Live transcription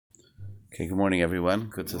Okay, good morning, everyone.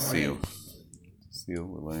 Good to see you. See you.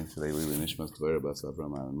 We're learning today Lili Nishmas Dvar Bas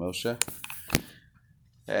Avraham and Moshe,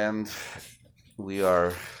 and we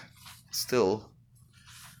are still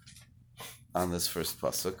on this first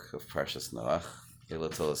pasuk of Parshas Noach.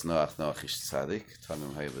 Elatolas Noach Noach Ish Tzadik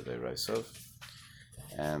Tamim Hayvadei Raisov,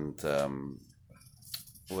 and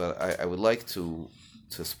I would like to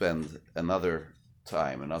spend another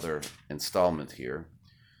installment here,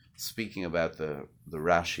 speaking about the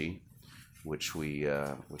Rashi, which we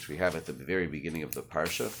have at the very beginning of the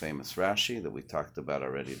parsha, famous Rashi that we talked about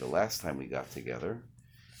already the last time we got together,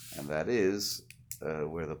 and that is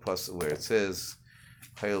where it says,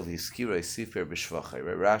 Rashi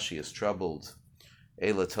is troubled.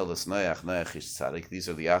 These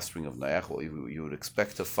are the offspring of Noach. What you would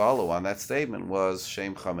expect to follow on that statement was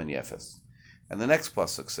Shem, Cham, and Yefes. And the next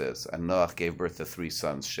pasuk says, and Noach gave birth to 3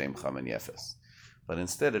 sons, Shem, Cham, and Yefes. But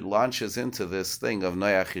instead it launches into this thing of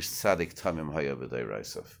Noach ish tzadik tamim haya b'dei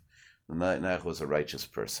Raisov. Noach was a righteous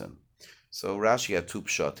person. So Rashi had 2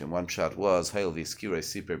 pshatim. One pshat was, Hail v'skirei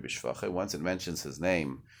siper b'shvachai. Once it mentions his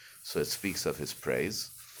name, so it speaks of his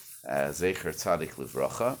praise. Zecher tzadik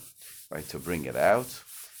livracha, right, to bring it out.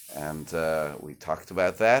 And we talked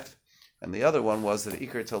about that. And the other one was that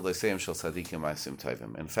Iker tel deseim shel tzadikim ma'asim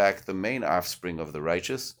tovim. In fact, the main offspring of the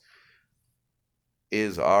righteous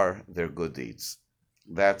are their good deeds.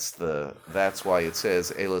 That's why it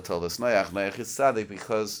says Ela Tolas Noach is tzaddik,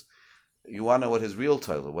 because you want to know what his real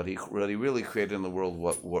title, what he really created in the world,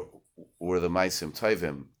 what were the Ma'asim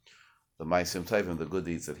Tovim, the good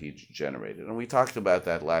deeds that he generated. And we talked about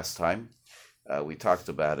that last time. We talked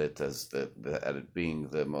about it as it being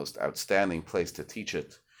the most outstanding place to teach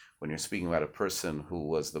it when you're speaking about a person who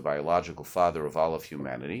was the biological father of all of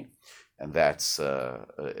humanity. And that's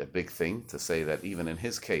a big thing to say that even in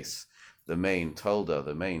his case, the main tolda,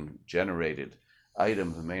 the main generated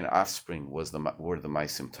item, the main offspring were the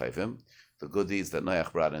Ma'asim Tovim, the good deeds that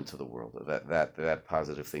Noach brought into the world. That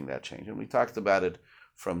positive thing, that change. And we talked about it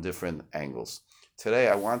from different angles. Today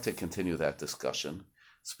I want to continue that discussion,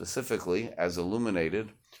 specifically as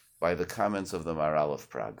illuminated by the comments of the Maharal of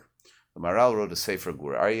Prague. The Maharal wrote a Sefer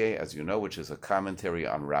Gur Aryeh, as you know, which is a commentary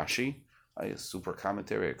on Rashi, a super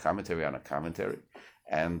commentary, a commentary on a commentary.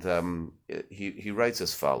 And he writes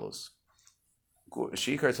as follows.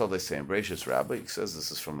 Shikar told same Bereshis Rabbi, he says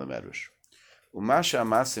this is from the Medrash. Umasha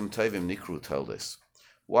amasim tovim nikru toldes.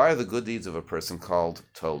 Why are the good deeds of a person called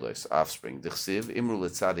toldes, offspring? Dichsiv imru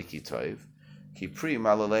letzadiki tov, ki pri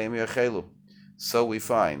malaleim yachelu. So we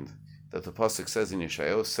find that the pasuk says in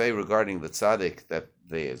Yeshayahu, say regarding the tzaddik that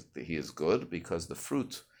he is good because the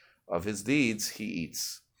fruit of his deeds he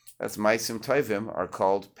eats. That's Ma'asim Tovim are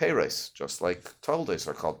called peres, just like toldes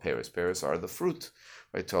are called peres. Peres are the fruit.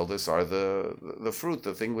 Right, toldes are the fruit,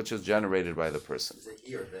 the thing which is generated by the person. Is it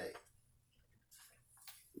he or they?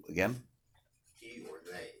 Again? He or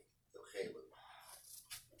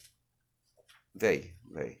they? They.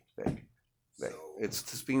 So, it's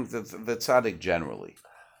just being the tzaddik generally.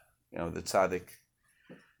 You know, the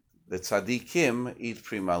tzaddikim eat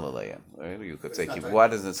primalaleim. Right? You could say, why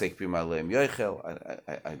doesn't it say primalaleim yoichel?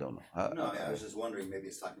 I don't know. No, I was just wondering, maybe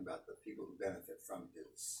it's talking about the people who benefit from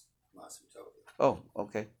his Ma'asim Tovim. Oh,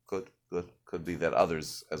 okay, good. Could be that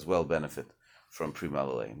others as well benefit from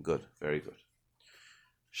primalaleim. Good, very good.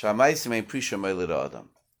 Shamaysim prisha me'lida adam.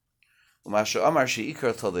 Umasha amar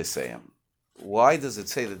sheikar toldeseim. Why does it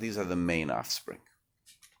say that these are the main offspring?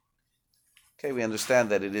 Okay, we understand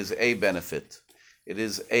that it is a benefit. It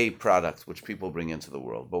is a product which people bring into the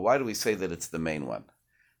world. But why do we say that it's the main one?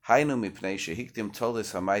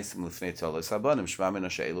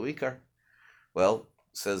 Well,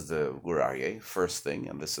 says the Gur Aryeh, first thing,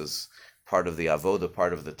 and this is part of the avoda,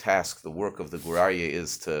 part of the task, the work of the Gur Aryeh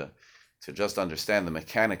is to just understand the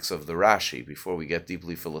mechanics of the Rashi before we get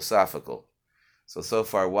deeply philosophical. So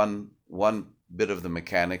far, one bit of the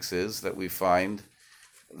mechanics is that we find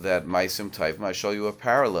that Ma'asim Tovim, I show you a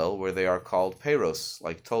parallel where they are called peros,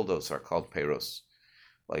 like toldos are called peros,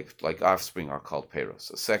 like offspring are called peros.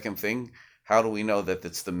 The second thing, how do we know that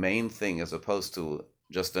it's the main thing as opposed to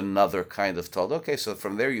just another kind of tolda? Okay, so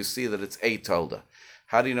from there you see that it's a tolda.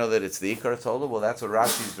 How do you know that it's the ikar tolda? Well, that's what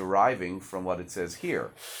Rashi is deriving from what it says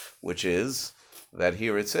here, which is that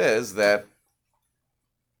here it says that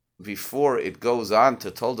before it goes on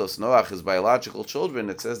to toldos Noach, his biological children,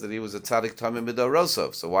 it says that he was a tzaddik tamim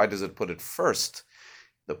midorosov. So why does it put it first?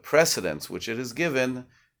 The precedence which it is given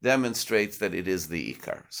demonstrates that it is the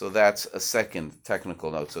ikar. So that's a second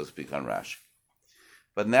technical note, so to speak, on Rashi.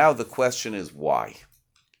 But now the question is why?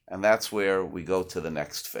 And that's where we go to the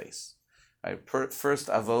next phase. Right? First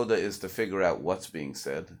avoda is to figure out what's being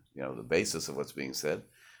said, the basis of what's being said.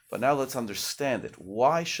 But now let's understand it.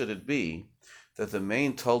 Why should it be that the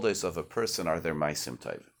main toldos of a person are their maisim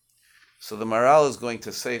tovim? So the Maral is going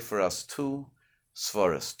to say for us two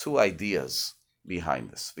svaras, two ideas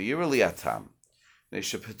behind this. V'yirli atam.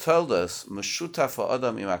 Neshepetoldos meshutaf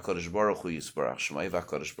ha'adam im HaKadosh Baruch Hu yisbarach shmai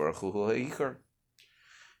v'HaKadosh Baruch Hu hu ha'ikar.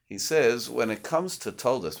 He says, when it comes to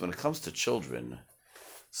toldos, when it comes to children,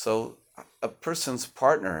 so a person's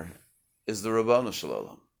partner is the Rabbanu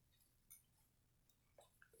Shalom.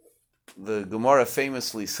 The Gemara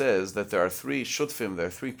famously says that there are three shutfim, there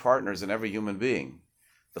are three partners in every human being: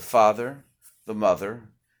 the father, the mother,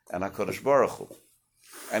 and HaKadosh Baruch Hu.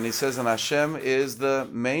 And he says, and Hashem is the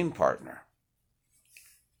main partner.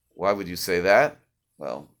 Why would you say that?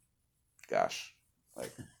 Well, gosh,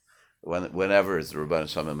 like whenever is the Rabban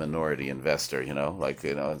Shalom a minority investor,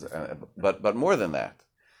 but more than that,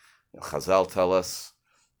 Chazal tell us,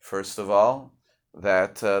 first of all,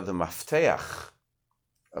 that the mafteach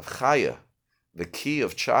of chaya, the key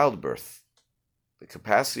of childbirth, the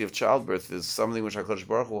capacity of childbirth, is something which HaKadosh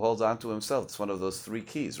Baruch Hu holds on to himself. It's one of those three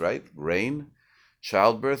keys, right? Rain,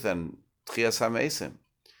 childbirth, and tchias hamesim.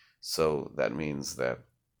 So that means that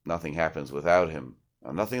nothing happens without him.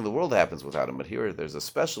 Nothing in the world happens without him, but here there's a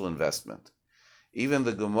special investment. Even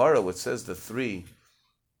the Gemara, which says the three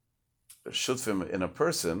shutfim in a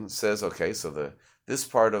person, says, okay, so this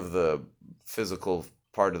part of the physical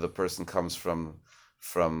part of the person comes from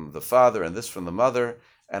the father, and this from the mother,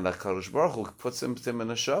 and the HaKadosh Baruch Hu puts him in a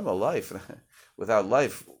neshama, life. Without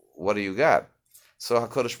life, what do you got? So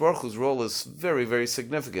HaKadosh Baruch Hu's role is very, very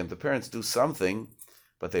significant. The parents do something,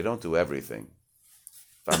 but they don't do everything.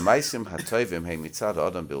 But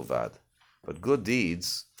good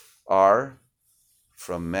deeds are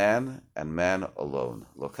from man and man alone.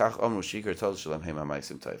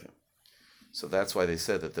 So that's why they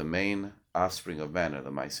said that the main offspring of man are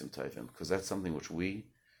the maisim tovim, because that's something which we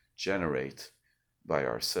generate by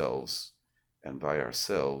ourselves and by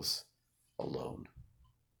ourselves alone.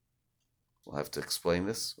 We'll have to explain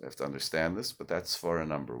this, we have to understand this, but that's svara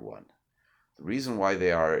number one. The reason why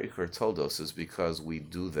they are Ikar Toldos is because we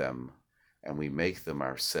do them and we make them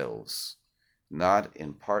ourselves, not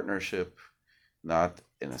in partnership, not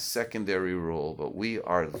in a secondary role, but we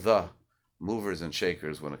are the movers and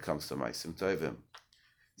shakers when it comes to Maisim Tovim.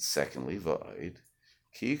 Secondly, Va'id,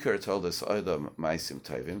 Ki Ikar Toldos Adam Maisim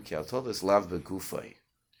Tovim, Ki Al Toldos Lav Begufay.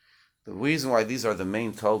 The reason why these are the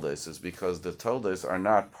main Toldos is because the Toldos are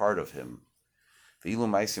not part of him. But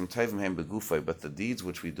the deeds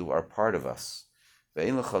which we do are part of us. He's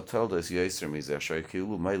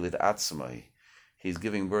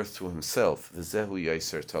giving birth to himself.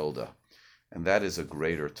 And that is a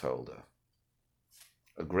greater tolda.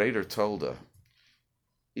 A greater tolda,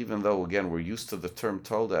 even though, again, we're used to the term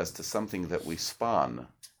tolda as to something that we spawn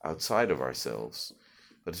outside of ourselves,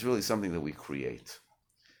 but it's really something that we create.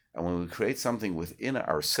 And when we create something within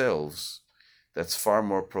ourselves, that's far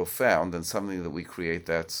more profound than something that we create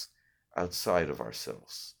that's outside of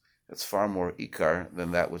ourselves. It's far more ikar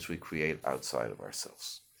than that which we create outside of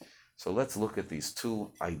ourselves. So let's look at these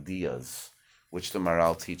two ideas which the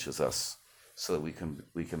Maral teaches us, so that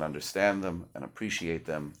we can understand them and appreciate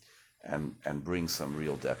them and bring some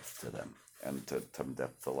real depth to them and some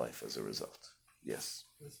depth to life as a result. Yes?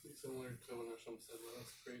 This is similar to when Hashem said, let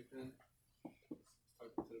us create man.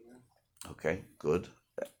 Talk to the man. Okay, good.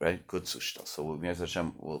 Right, good sushta. So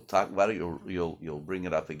Hashem, we'll talk about it. You'll bring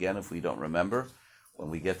it up again if we don't remember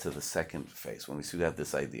when we get to the second phase, when we see that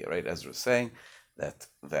this idea, right? Ezra is saying that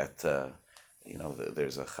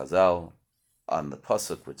there's a chazal on the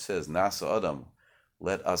pasuk which says Nasa Adam,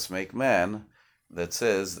 let us make man. That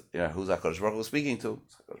says, who's HaKadosh Baruch Hu speaking to?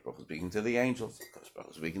 Is HaKadosh Baruch Hu speaking to the angels? Is HaKadosh Baruch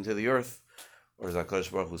Hu speaking to the earth? Or is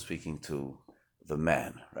HaKadosh Baruch Hu speaking to the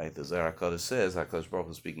man? Right? The Zohar HaKadosh says HaKadosh Baruch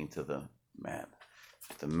Hu is speaking to the man.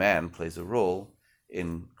 The man plays a role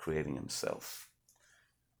in creating himself.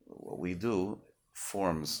 What we do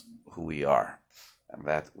forms who we are. And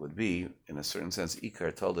that would be, in a certain sense,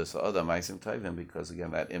 Ikar told us Adam Maisim Tovim, because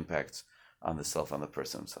again that impacts on the self, on the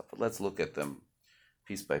person himself. But let's look at them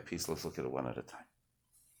piece by piece. Let's look at it one at a time.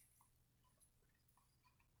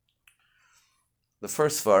 The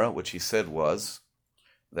first svara, which he said, was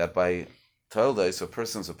that by Toldos, a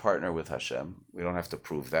person's a partner with Hashem. We don't have to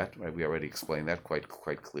prove that, right? We already explained that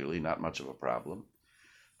quite clearly, not much of a problem.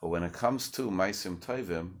 But when it comes to Maisim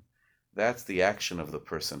Tovim, that's the action of the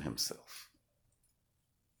person himself.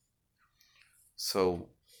 So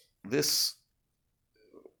this,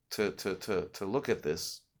 to look at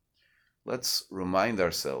this, let's remind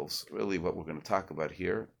ourselves, really what we're going to talk about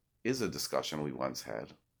here is a discussion we once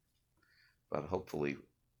had, but hopefully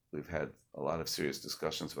we've had a lot of serious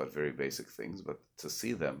discussions about very basic things, but to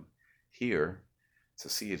see them here, to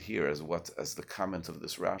see it here as the comment of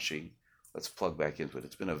this Rashi, let's plug back into it.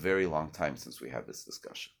 It's been a very long time since we had this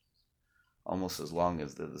discussion, almost as long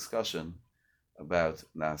as the discussion about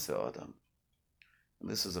Nase Adam. And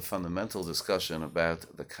this is a fundamental discussion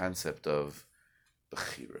about the concept of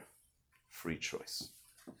Bechira, free choice.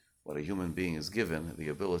 What a human being is given, the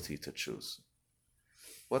ability to choose.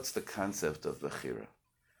 What's the concept of Bechira?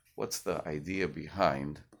 What's the idea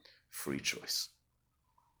behind free choice?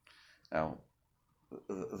 Now,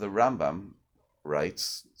 the Rambam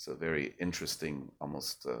writes, it's a very interesting,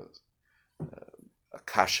 almost a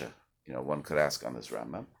kasha, one could ask on this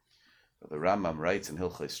Rambam. But the Rambam writes in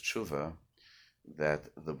Hilchos Tshuva that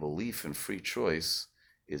the belief in free choice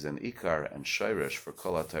is an ikar and shayresh for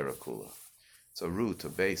kol ha-Torah kula. It's a root, a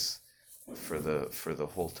base for the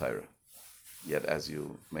whole Torah. Yet, as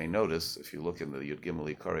you may notice, if you look in the Yud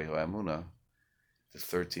Gimel Ikarei HaEmunah, the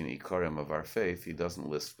 13 Ikarim of our faith, he doesn't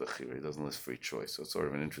list Bechira, he doesn't list free choice. So it's sort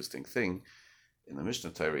of an interesting thing. In the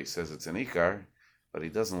Mishnah Torah, he says it's an Ikar, but he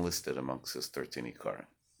doesn't list it amongst his 13 Ikarim.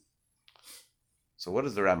 So what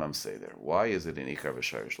does the Rambam say there? Why is it in Ikar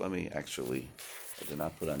v'Shayresh? Let me actually, I did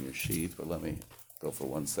not put on your sheet, but let me go for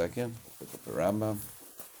 1 second, look at the Rambam,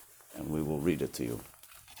 and we will read it to you.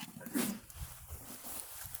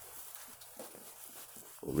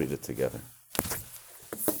 We'll read it together.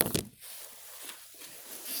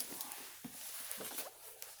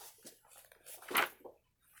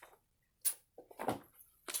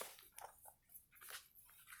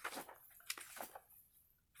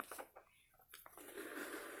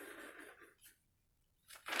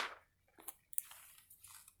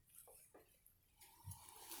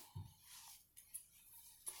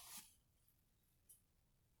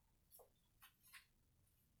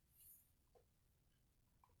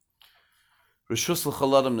 Rishus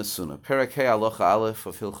l'chaladam nesuna, Perek Hei Halacha Aleph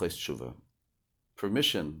of Hilchos Tshuva.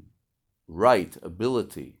 Permission, right,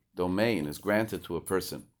 ability, domain is granted to a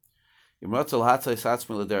person. Imratel hatzais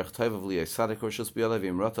atzmi l'derech toivav liyas sadik rishus biyadei,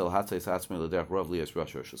 v'imratel hatzais atzmi l'derech rav liyas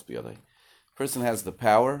rash rishus biyadei. Person has the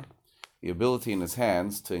power, the ability in his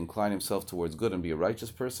hands to incline himself towards good and be a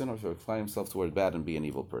righteous person, or to incline himself towards bad and be an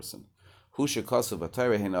evil person. Hu shekasav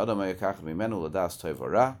b'Torah hein adam hayakach mimenu l'das tov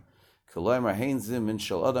v'ra. So he quotes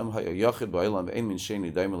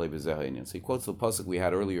the pasuk we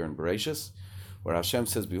had earlier in Bereshis, where Hashem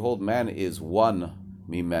says, "Behold, man is one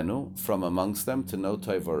mimenu, from amongst them, to know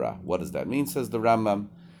tov v'ra." What does that mean? Says the Rambam.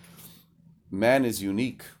 Man is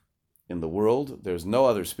unique in the world. There's no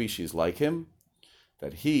other species like him.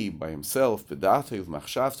 That he, by himself,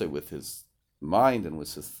 with his mind and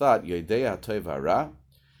with his thought, yodea tov v'ra,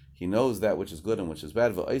 he knows that which is good and which is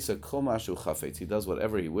bad. He does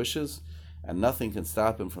whatever he wishes, and nothing can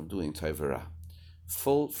stop him from doing tov v'ra.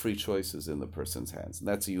 Full free choice is in the person's hands. And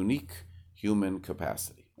that's a unique human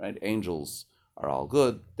capacity, right? Angels are all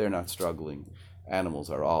good, they're not struggling.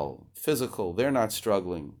 Animals are all physical, they're not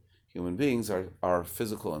struggling. Human beings are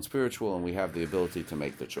physical and spiritual, and we have the ability to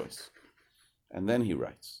make the choice. And then he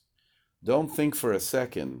writes, don't think for a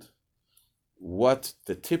second what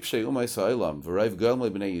the tipshei umay sa'ilam v'rayv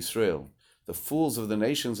galmei b'nei Yisrael, the fools of the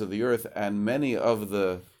nations of the earth and many of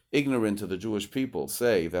the ignorant of the Jewish people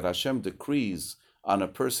say that Hashem decrees on a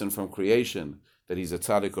person from creation that he's a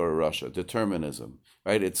tzaddik or a rasha, determinism,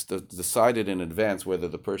 right? It's decided in advance whether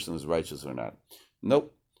the person is righteous or not.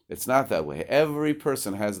 Nope, it's not that way. Every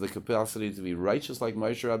person has the capacity to be righteous like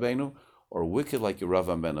Moshe Rabbeinu or wicked like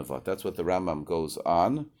Yeravam ben Nevat. That's what the Rambam goes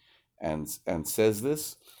on and says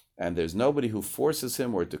this. And there's nobody who forces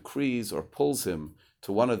him or decrees or pulls him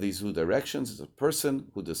to one of these two directions. It's a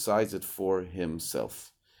person who decides it for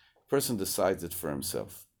himself. A person decides it for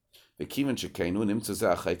himself. And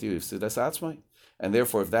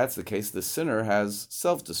therefore, if that's the case, the sinner has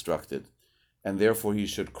self-destructed. And therefore, he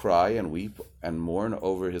should cry and weep and mourn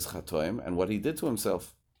over his chatoim and what he did to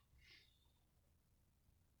himself.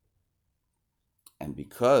 And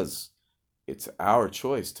because it's our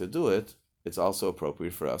choice to do it, it's also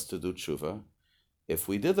appropriate for us to do tshuva if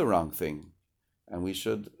we did the wrong thing, and we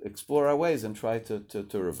should explore our ways and try to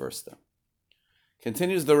reverse them.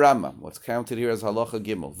 Continues the Rambam, what's counted here as halacha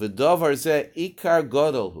gimel. V'davar zeh ikar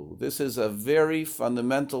godolhu. This is a very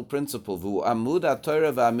fundamental principle. V'hu amud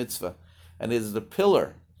ha-Torah v'ha-mitzvah. And it is the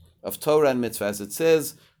pillar of Torah and mitzvah. As it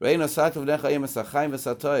says, Re'ein asatav nechayim esachayim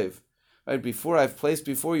v'satoiv. Right, before I've placed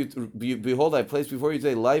before you, behold, I've placed before you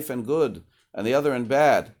today life and good, and the other and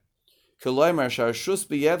bad. You have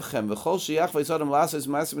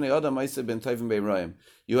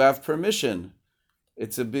permission.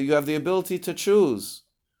 You have the ability to choose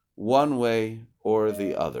one way or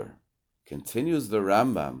the other. Continues the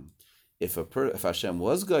Rambam, if Hashem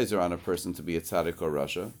was geyser on a person to be a tzaddik or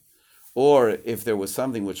rasha, or if there was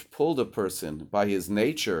something which pulled a person by his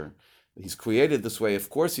nature, he's created this way, of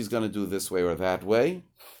course he's going to do this way or that way,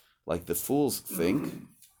 like the fools think.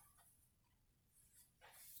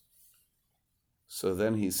 So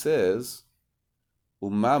then he says,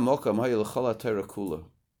 Uma mokam hayil Torah kula.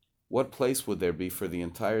 What place would there be for the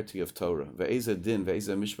entirety of Torah? Ve'eza din,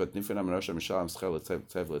 ve'eza mishpat, nifrinam rasha mishalam schel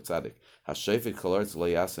tzev letzadik. Hashefet kolartz lo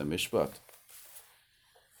yasa mishpat.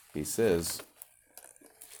 He says,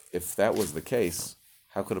 if that was the case,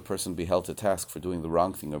 how could a person be held to task for doing the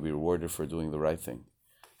wrong thing or be rewarded for doing the right thing?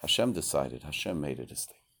 Hashem decided, Hashem made it his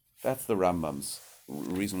thing. That's the Rambam's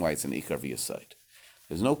reason why it's an Ikar v'Yasayid.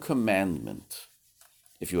 There's no commandment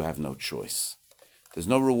if you have no choice. There's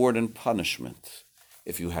no reward and punishment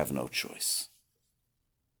if you have no choice.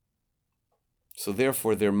 So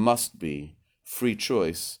therefore, there must be free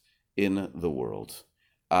choice in the world.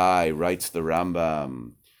 Writes the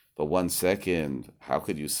Rambam, but 1 second, how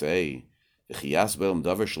could you say, says,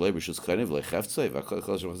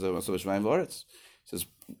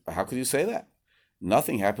 how could you say that?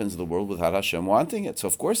 Nothing happens in the world without Hashem wanting it. So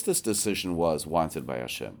of course this decision was wanted by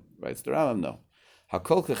Hashem. Writes the Rambam, no.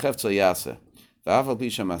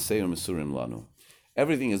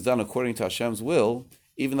 Everything is done according to Hashem's will,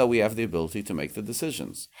 even though we have the ability to make the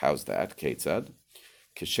decisions. How's that? Ketzad?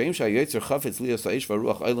 Says,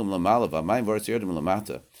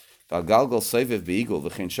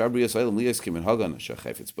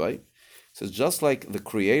 just like the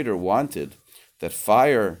Creator wanted that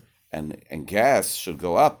fire and gas should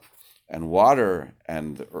go up, and water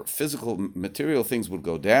and physical material things would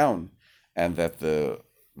go down, and that the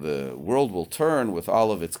world will turn with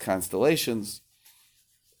all of its constellations.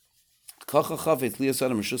 Says,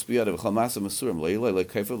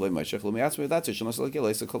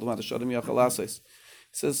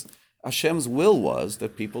 Hashem's will was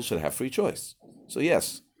that people should have free choice. So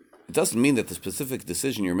yes, it doesn't mean that the specific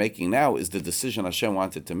decision you're making now is the decision Hashem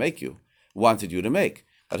wanted you to make.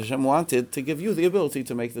 But Hashem wanted to give you the ability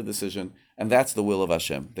to make the decision, and that's the will of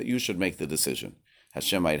Hashem, that you should make the decision.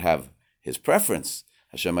 Hashem might have his preference.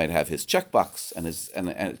 Hashem might have his checkbox and his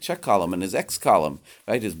check column and his X column,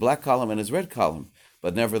 right? His black column and his red column.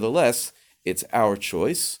 But nevertheless, it's our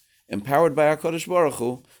choice, empowered by HaKadosh Baruch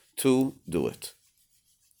Hu, to do it.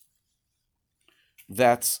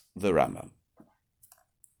 That's the Rambam.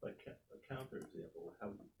 A counter example, how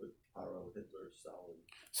you put Paro, Hitler, Stalin.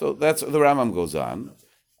 So that's the Rambam goes on.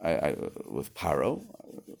 With Paro,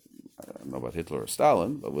 I don't know about Hitler or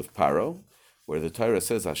Stalin, but with Paro, where the Torah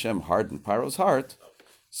says Hashem hardened Paro's heart,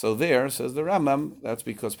 so there, says the Rambam, that's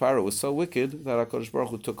because Paro was so wicked that HaKadosh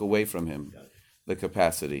Baruch Hu took away from him the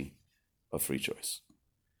capacity of free choice.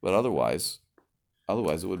 But otherwise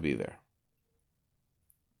it would be there.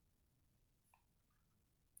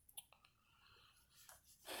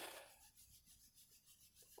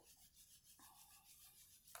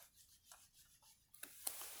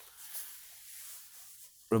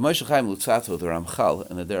 Rav Moshe Chaim Luzzatto, the Ramchal,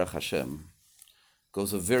 in the Derech Hashem,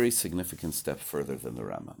 goes a very significant step further than the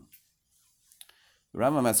Rambam. The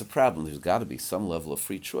Rambam has a problem. There's got to be some level of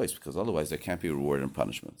free choice, because otherwise there can't be reward and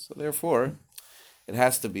punishment. So therefore, it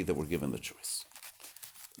has to be that we're given the choice.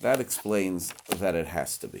 That explains that it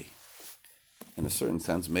has to be. In a certain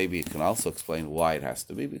sense, maybe it can also explain why it has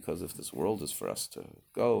to be, because if this world is for us to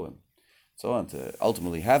go and so on, to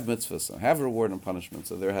ultimately have mitzvahs and have reward and punishment,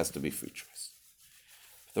 so there has to be free choice.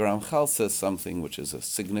 The Ramchal says something which is a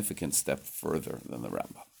significant step further than the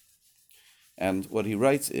Rambam. And what he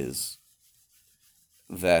writes is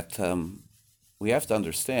that we have to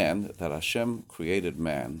understand that Hashem created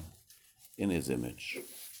man in his image.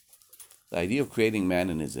 The idea of creating man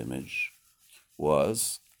in his image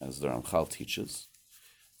was, as the Ramchal teaches,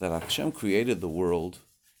 that Hashem created the world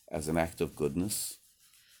as an act of goodness.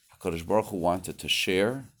 HaKadosh Baruch Hu wanted to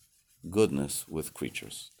share goodness with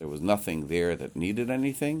creatures. There was nothing there that needed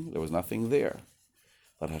anything. There was nothing there.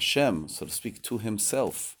 But Hashem, so to speak, to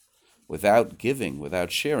himself, without giving,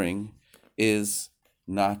 without sharing, is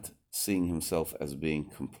not seeing himself as being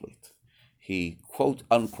complete. He, quote,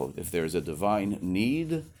 unquote, if there is a divine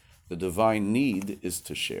need, the divine need is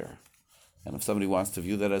to share. And if somebody wants to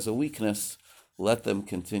view that as a weakness, let them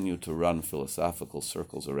continue to run philosophical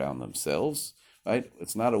circles around themselves. Right?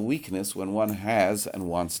 It's not a weakness when one has and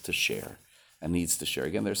wants to share and needs to share.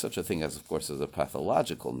 Again, there's such a thing as, of course, as a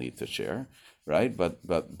pathological need to share, right? But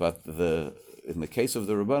in the case of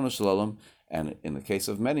the Ribono Shel Olam, and in the case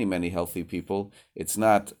of many, many healthy people, it's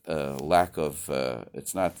not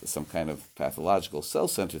it's not some kind of pathological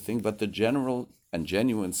self-centered thing, but the general and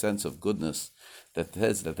genuine sense of goodness that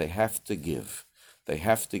says that they have to give. They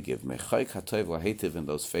have to give. Mechaik hatov lahetiv in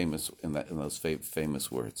those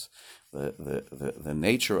famous words. The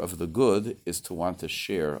nature of the good is to want to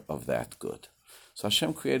share of that good. So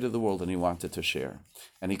Hashem created the world and He wanted to share,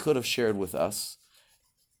 and He could have shared with us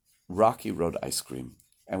Rocky Road ice cream,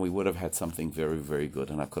 and we would have had something very, very good,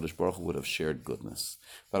 and HaKadosh Baruch Hu would have shared goodness.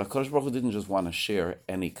 But HaKadosh Baruch Hu didn't just want to share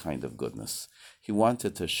any kind of goodness. He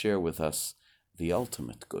wanted to share with us the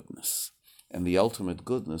ultimate goodness. And the ultimate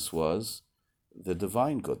goodness was the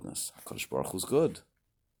divine goodness. HaKadosh Baruch Hu's good.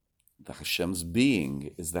 The Hashem's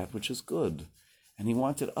being is that which is good. And He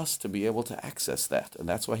wanted us to be able to access that. And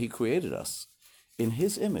that's why He created us in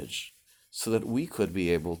His image, so that we could be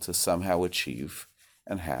able to somehow achieve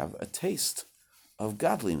and have a taste of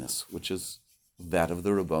godliness, which is that of the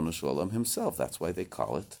Ribono Shel Olam Himself. That's why they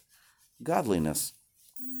call it godliness.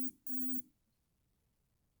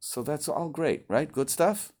 So that's all great, right? Good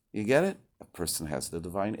stuff? You get it? A person has the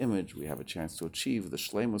divine image. We have a chance to achieve the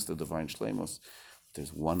Shlemos, the divine Shlemos. But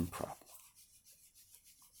there's one problem.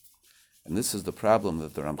 And this is the problem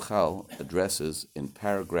that the Ramchal addresses in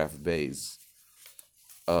paragraph Beis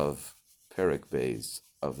of Perek Beis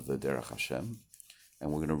of the Derech Hashem.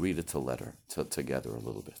 And we're going to read it together a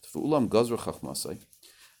little bit. V'ulam gazra chachmasai,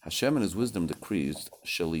 Hashem in His wisdom decrees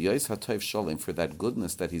sheliyos hatayv shalom, for that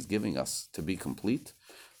goodness that He's giving us to be complete.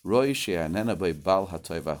 Roi she'anena by bal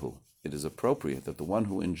hatayvahu. It is appropriate that the one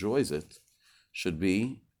who enjoys it should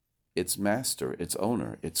be its master, its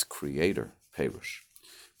owner, its creator. Perush.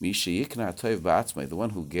 Mi sheyikna hatayv ba'atzmai, the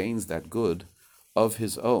one who gains that good of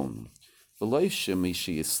his own. V'lo shemi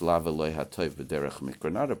sheyislav eloi hatayv b'derech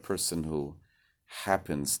mikra, not a person who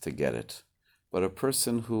happens to get it, but a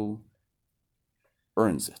person who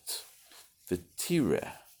earns it. The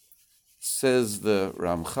Tireh, says the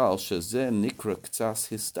Ramchal, shezeh nikra k'tzas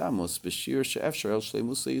histamos b'shir she'efshar el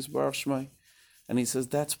shleimusa yisbarach shmai, and he says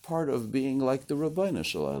that's part of being like the Ribono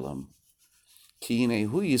Shel Olam. Ki hinei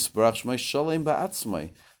hu yisbarach shmai shalem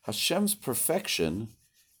ba'atzmai. Hashem's perfection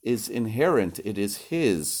is inherent; it is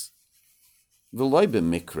His. V'loy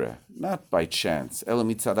b'mikra, not by chance. Ela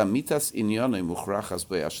mitzad mitas inyonei muchrachas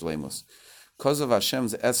be'ashleimus. Because of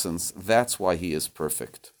Hashem's essence, that's why He is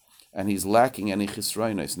perfect. And He's lacking any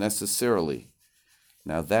chisroinos necessarily.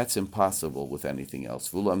 Now that's impossible with anything else.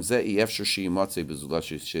 V'ulam zeh efshar she'imotzei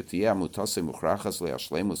b'zulash shetiyah mutasei muchrachas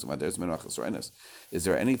le'ashleimus u'maderes menu chisroinos. Is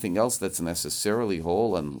there anything else that's necessarily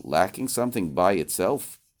whole and lacking something by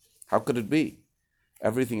itself? How could it be?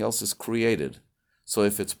 Everything else is created. So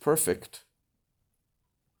if it's perfect,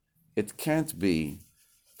 it can't be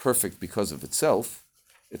perfect because of itself.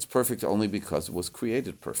 It's perfect only because it was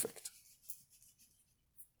created perfect.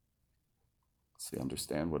 So you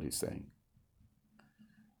understand what he's saying?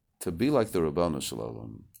 To be like the Ribono Shel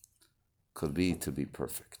Olam could be to be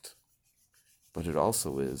perfect, but it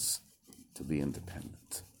also is to be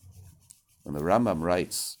independent. When the Rambam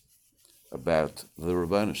writes about the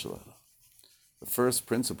Ribono Shel Olam, the first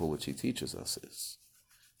principle which he teaches us is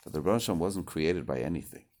that the Ribono Shel Olam wasn't created by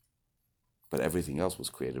anything, but everything else was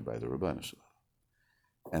created by the Ribono Shel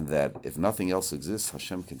Olam. And that if nothing else exists,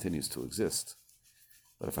 Hashem continues to exist.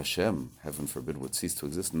 But if Hashem, heaven forbid, would cease to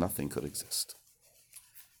exist, nothing could exist.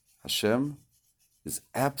 Hashem is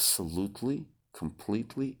absolutely,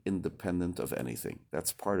 completely independent of anything.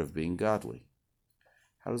 That's part of being godly.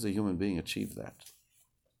 How does a human being achieve that?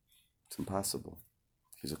 It's impossible.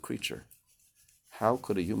 He's a creature. How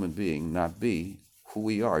could a human being not be who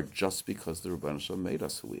we are just because the Ribono Shel Olam made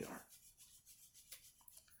us who we are?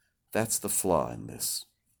 That's the flaw in this.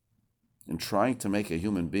 In trying to make a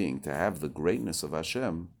human being to have the greatness of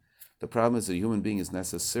Hashem, the problem is that a human being is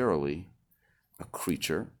necessarily a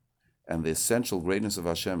creature, and the essential greatness of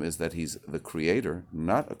Hashem is that He's the creator,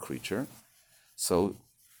 not a creature. So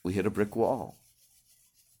we hit a brick wall.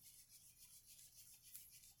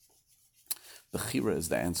 The Chira is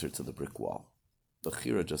the answer to the brick wall. The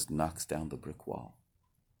Chira just knocks down the brick wall.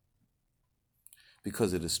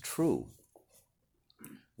 Because it is true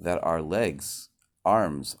that our legs,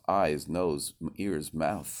 arms, eyes, nose, ears,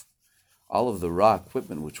 mouth, all of the raw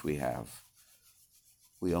equipment which we have,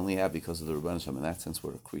 we only have because of the Ribono Shel Olam. In that sense,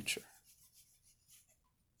 we're a creature.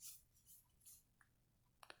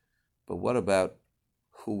 But what about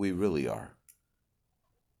who we really are?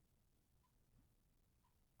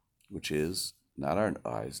 Which is not our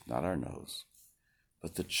eyes, not our nose,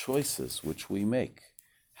 but the choices which we make,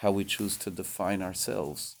 how we choose to define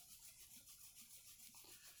ourselves.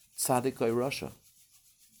 Tzaddik or Rasha,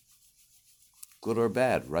 good or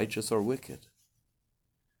bad, righteous or wicked.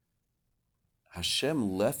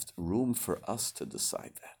 Hashem left room for us to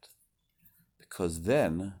decide that, because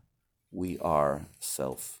then we are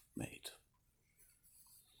self-made.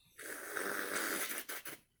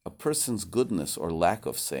 a person's goodness or lack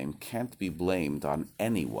of same can't be blamed on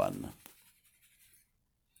anyone.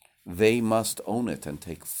 They must own it and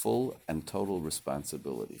take full and total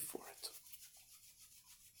responsibility for it.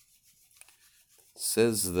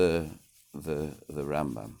 Says the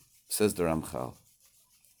Rambam, says the Ramchal,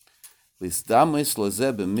 Lisdamis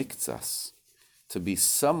lozeh b'miktsas, to be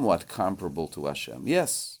somewhat comparable to Hashem.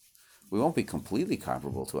 Yes, we won't be completely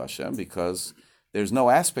comparable to Hashem because there's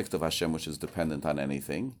no aspect of Hashem which is dependent on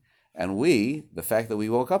anything. And the fact that we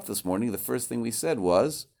woke up this morning, the first thing we said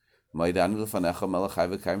was, we live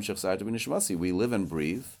and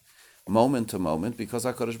breathe moment to moment because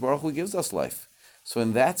HaKadosh Baruch Hu gives us life. So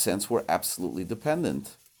in that sense, we're absolutely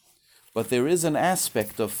dependent. But there is an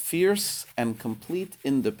aspect of fierce and complete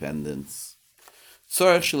independence.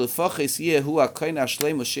 He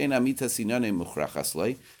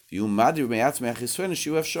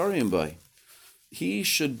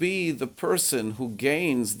should be the person who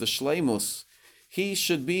gains the shleimus. He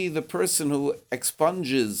should be the person who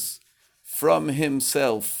expunges from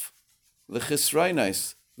himself the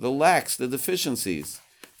chisrainis, the lacks, the deficiencies.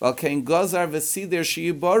 So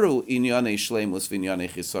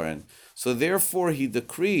therefore he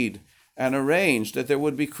decreed and arranged that there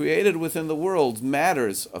would be created within the world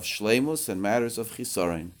matters of shleimus and matters of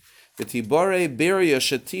chisaron.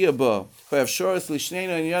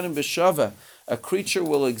 A creature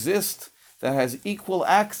will exist that has equal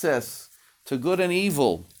access to good and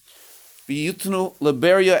evil. And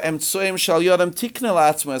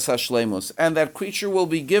that creature will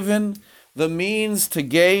be given the means to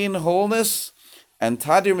gain wholeness and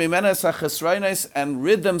tadir mimenas hachesrainis and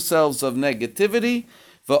rid themselves of negativity.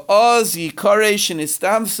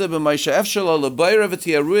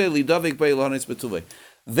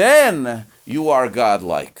 Then you are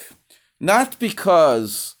godlike, not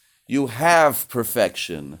because you have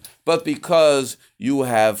perfection, but because you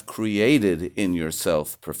have created in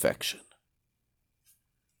yourself perfection.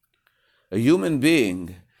 A human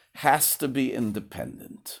being has to be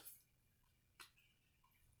independent.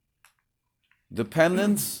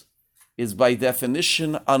 Dependence is by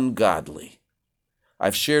definition ungodly.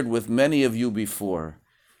 I've shared with many of you before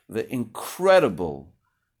the incredible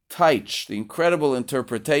taich, the incredible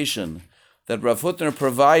interpretation that Rav Hutner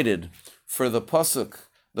provided for the pasuk,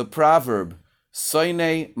 the proverb,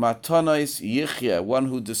 Soine matonos yichya, one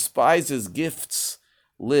who despises gifts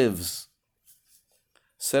lives.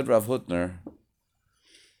 Said Rav Hutner,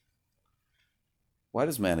 why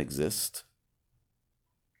does man exist?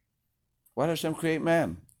 Why did Hashem create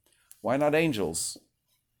man? Why not angels?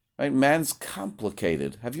 Right? Man's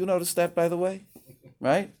complicated. Have you noticed that, by the way?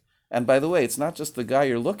 Right? And by the way, it's not just the guy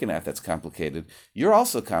you're looking at that's complicated. You're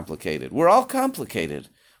also complicated. We're all complicated.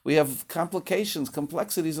 We have complications,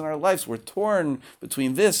 complexities in our lives. We're torn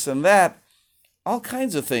between this and that, all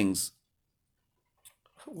kinds of things.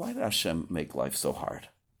 Why did Hashem make life so hard?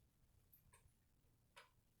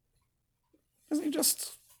 Doesn't he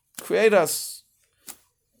just create us,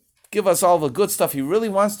 give us all the good stuff? He really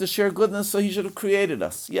wants to share goodness, so he should have created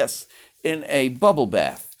us. Yes, in a bubble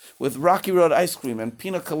bath with Rocky Road ice cream and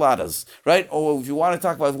pina coladas, right? Or if you want to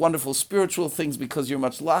talk about wonderful spiritual things because you're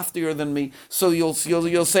much loftier than me, so you'll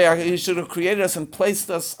say he should have created us and placed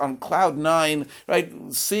us on cloud 9, right?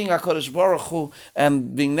 Seeing HaKadosh Baruch Hu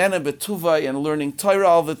and being nene betuvai and learning Torah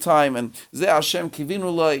all the time and Zeh Hashem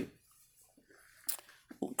kivinu loi.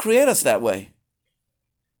 Create us that way.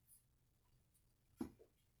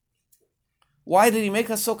 Why did he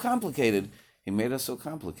make us so complicated? He made us so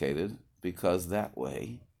complicated because that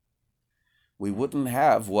way we wouldn't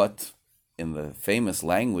have what, in the famous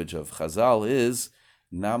language of Chazal, is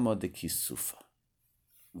nama de kisufa,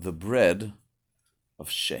 the bread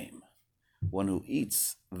of shame. One who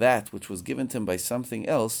eats that which was given to him by something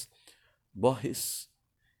else, bohis,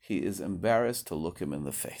 he is embarrassed to look him in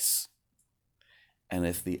the face. And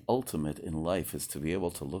if the ultimate in life is to be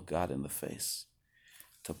able to look God in the face,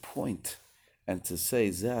 to point and to say,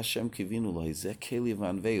 Zeh Hashem kivinu lo, Zeh keli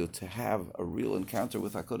vanveyu, to have a real encounter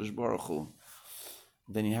with HaKadosh Baruch Hu,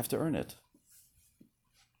 then you have to earn it.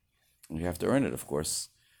 And you have to earn it, of course.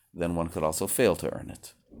 Then one could also fail to earn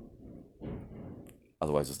it.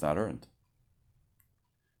 Otherwise, it's not earned.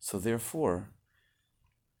 So therefore,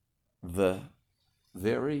 the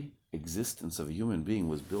very existence of a human being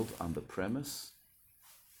was built on the premise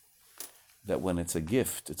that when it's a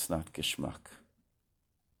gift, it's not gishmak.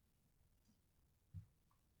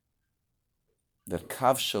 That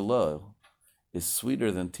kav shelo is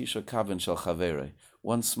sweeter than tisha kavin shel chavere.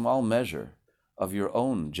 One small measure of your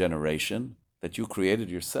own generation that you created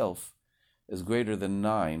yourself is greater than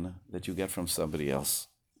 9 that you get from somebody else.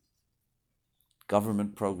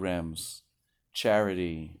 Government programs,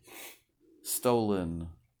 charity, stolen.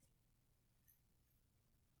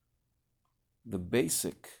 The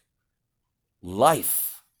basic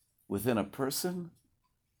life within a person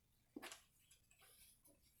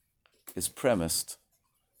is premised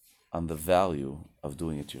on the value of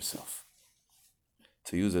doing it yourself.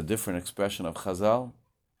 To use a different expression of Chazal,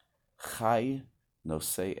 Chai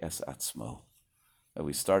nosei es atzmo. And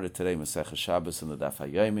we started today Masechah Shabbos in the Daf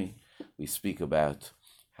HaYomi. We speak about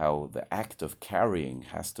how the act of carrying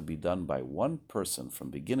has to be done by one person from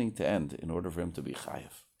beginning to end in order for him to be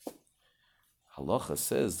chayiv. Halacha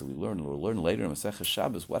says that we'll learn later in Masechah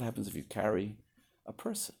Shabbos, what happens if you carry a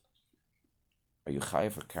person? Are you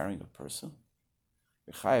chayiv for carrying a person?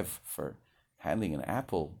 You're chayiv for handing an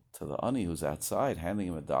apple to the ani who's outside, handing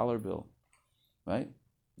him a dollar bill, right?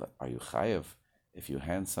 But are you chayiv if you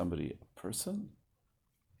hand somebody a person?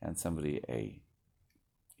 Hand somebody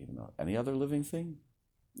any other living thing?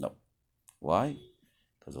 No. Why?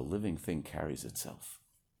 Because a living thing carries itself.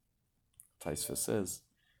 Taisva says,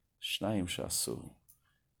 Shnayim shasu.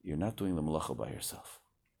 You're not doing the malacha by yourself.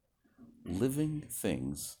 Living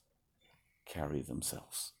things carry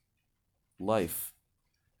themselves. Life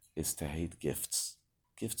is to hate gifts.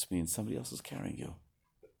 Gifts mean somebody else is carrying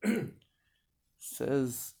you.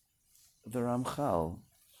 Says the Ramchal,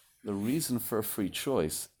 the reason for a free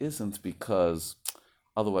choice isn't because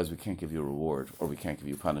otherwise we can't give you a reward or we can't give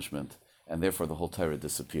you punishment, and therefore the whole Torah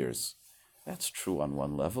disappears. That's true on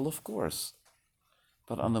one level, of course.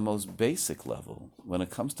 But on the most basic level, when it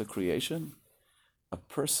comes to creation, a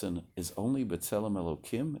person is only B'Tselem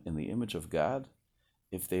Elokim, in the image of God,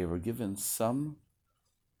 if they were given some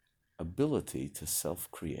ability to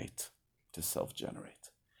self-create, to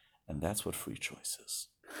self-generate. And that's what free choice is.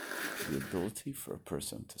 The ability for a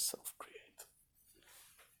person to self-create.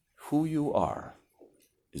 Who you are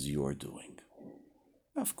is your doing.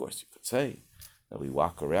 Now, of course, you could say that we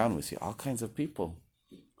walk around, we see all kinds of people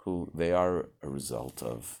who they are a result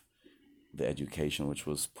of the education which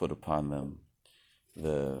was put upon them,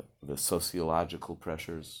 the sociological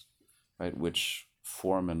pressures, right, which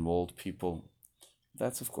form and mold people.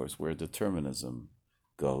 That's, of course, where determinism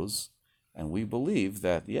goes. And we believe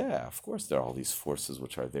that, yeah, of course, there are all these forces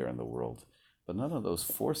which are there in the world, but none of those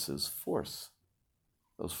forces force.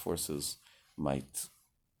 Those forces might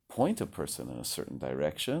point a person in a certain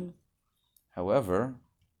direction. However,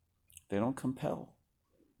 they don't compel.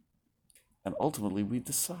 And ultimately, we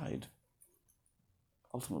decide.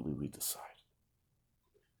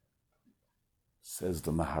 Says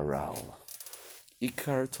the Maharal,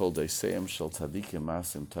 Ikar toldeseim shel tzadikim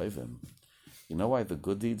masim tovim. You know why the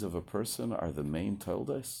good deeds of a person are the main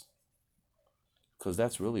toldes? Because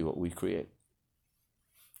that's really what we create.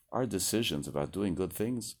 Our decisions about doing good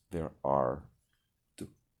things, there are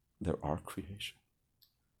creation.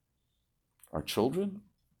 Our children,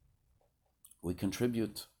 we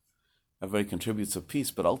contribute. Everybody contributes a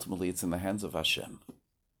piece, but ultimately it's in the hands of Hashem.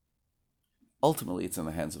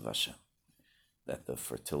 That the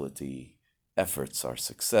fertility efforts are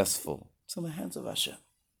successful. It's in the hands of Hashem.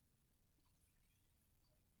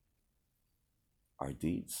 Our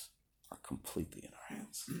deeds are completely in our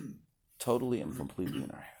hands. Totally and completely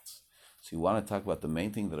in our hands. So you want to talk about the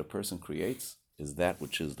main thing that a person creates is that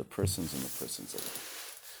which is the person's and the person's alone.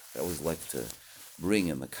 I always like to bring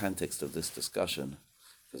in the context of this discussion,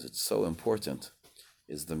 because it's so important,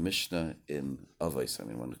 is the Mishnah in Avos. I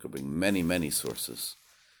mean, one could bring many sources,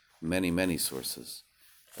 many sources.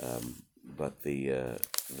 But the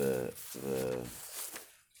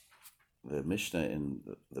Mishnah in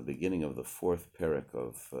the beginning of the fourth parak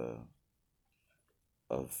of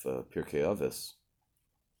Pirkei Avos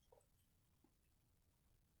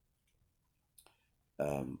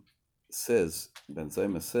says, Ben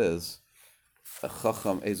Zayma says, a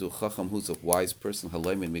chacham, ezu chacham, who's a wise person,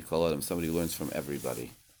 halaymin mikol adam, somebody who learns from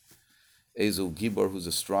everybody. Ezu gibor, who's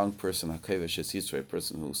a strong person, hakevesh es yitzrei, a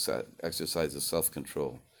person who exercises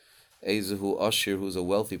self-control. Ezu ashir, who's a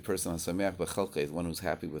wealthy person, hasameach b'chalkei, one who's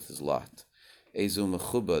happy with his lot. Ezu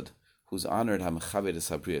mechubad, who's honored, hamechabed es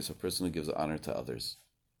habriyos, a person who gives honor to others.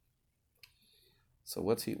 So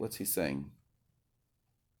what's he saying?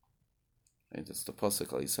 And it's the pasuk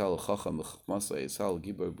Yisrael chacham b'chachmasa, Yisrael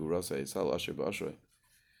gibor burasa, Yisrael asher b'ashrei.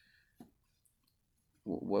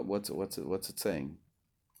 What's it saying?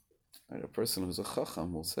 Right, a person who's a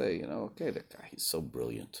chacham will say, okay, that guy, he's so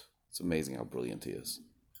brilliant. It's amazing how brilliant he is.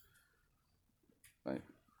 Right?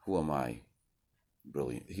 Who am I?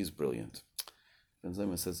 Brilliant. He's brilliant. Ben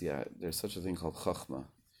Zayma says, yeah, there's such a thing called chachma,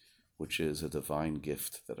 which is a divine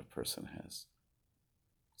gift that a person has.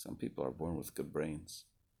 Some people are born with good brains.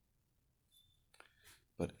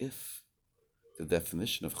 But if the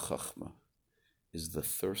definition of chachma is the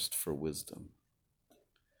thirst for wisdom.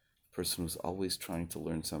 A person who's always trying to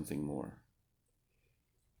learn something more.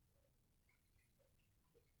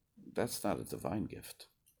 That's not a divine gift.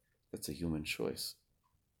 That's a human choice.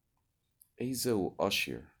 Ezeu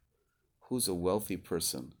Oshir, who's a wealthy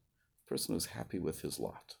person who's happy with his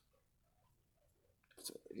lot.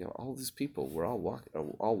 So, all these people, we're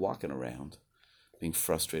all walking around, being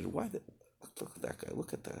frustrated. Why? Look at that guy.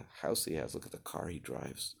 Look at the house he has. Look at the car he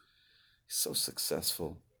drives. He's so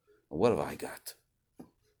successful. And what have I got?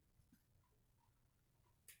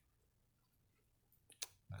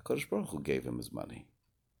 HaKadosh Baruch Hu gave him his money.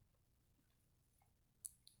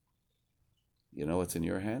 You know what's in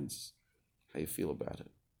your hands? How you feel about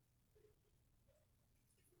it?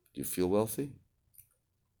 Do you feel wealthy?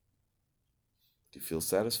 Do you feel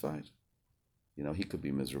satisfied? He could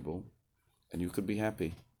be miserable, and you could be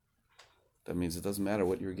happy. That means it doesn't matter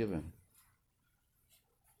what you're given.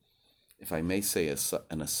 If I may say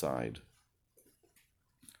an aside,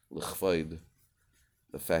 l'chvoid,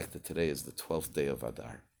 the fact that today is the 12th day of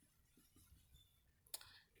Adar.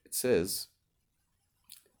 It says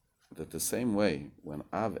that the same way when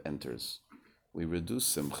Av enters, we reduce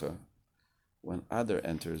Simcha. When Adar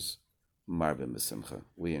enters, Marbim b'Simcha,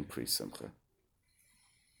 we increase Simcha.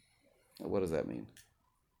 Now, what does that mean?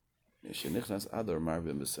 Shenichnas Adar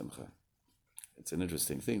Marbim b'Simcha. It's an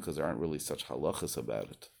interesting thing because there aren't really such halachas about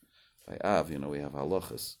it. By Av, we have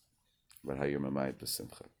halachas about how you're mamayit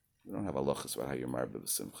b'Simcha. We don't have halachas about how you're Marbim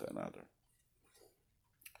b'Simcha and Adar.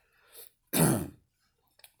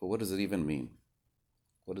 But what does it even mean?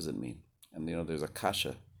 What does it mean? And there's a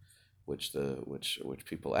kasha, which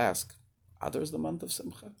people ask. Adar is the month of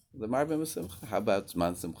Simcha, the Marbim Simcha. How about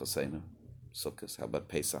Man Simcha Seinu, Sukkot? How about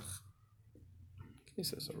Pesach? Okay,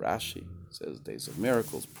 says Rashi says days of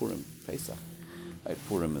miracles, Purim, Pesach. Right,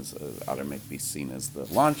 Purim is Adar may be seen as the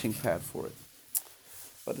launching pad for it,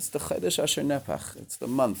 but it's the Chodesh Asher Nepach. It's the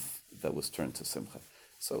month that was turned to Simcha.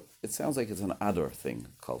 So it sounds like it's an Adar thing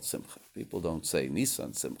called Simcha. People don't say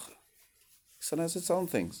Nisan Simcha. Nisan has its own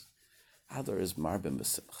things. Adar is Marbim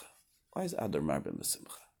b'Simcha. Why is Adar Marbim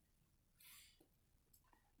b'Simcha?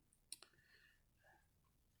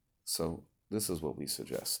 So this is what we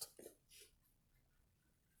suggest.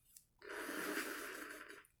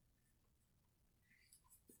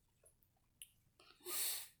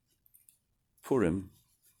 Purim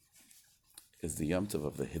is the Yom Tov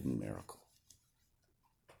of the hidden miracle.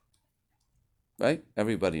 Right?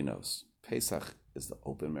 Everybody knows. Pesach is the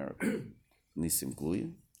open miracle, Nisim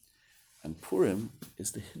Gluyim, and Purim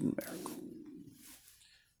is the hidden miracle.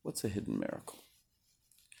 What's a hidden miracle?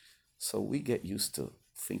 So we get used to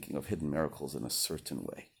thinking of hidden miracles in a certain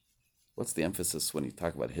way. What's the emphasis when you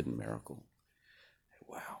talk about hidden miracle?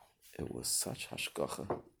 Wow, it was such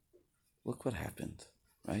hashgacha. Look what happened,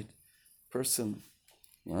 right? Person,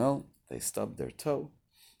 they stubbed their toe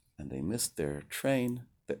and they missed their train,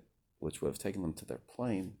 which would have taken them to their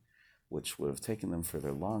plane, which would have taken them for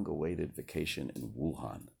their long-awaited vacation in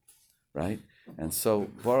Wuhan, right? And so,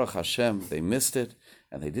 Baruch Hashem, they missed it,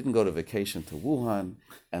 and they didn't go to vacation to Wuhan,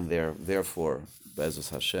 and they're therefore, Be'ezus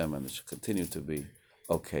Hashem, and it should continue to be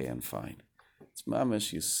okay and fine. It's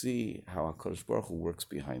mamish, you see how HaKadosh Baruch Hu works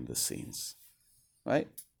behind the scenes, right?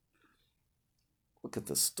 Look at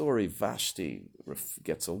the story. Vashti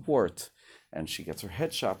gets a wart, and she gets her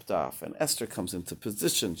head chopped off, and Esther comes into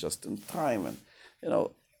position just in time, and,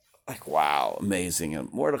 wow, amazing.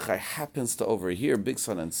 And Mordechai happens to overhear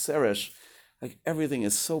Bigsan and Seresh. Everything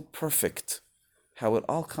is so perfect. How it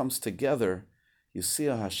all comes together. You see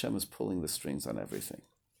how Hashem is pulling the strings on everything.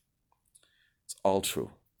 It's all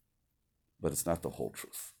true, but it's not the whole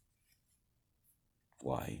truth.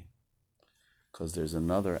 Why? Because there's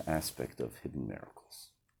another aspect of hidden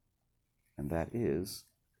miracles. And that is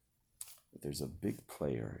that there's a big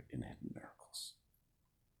player in hidden miracles.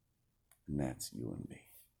 And that's you and me.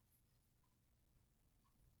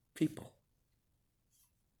 People.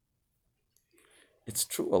 It's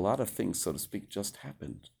true, a lot of things, so to speak, just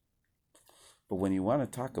happened. But when you want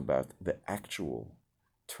to talk about the actual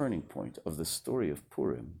turning point of the story of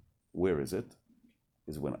Purim, where is it?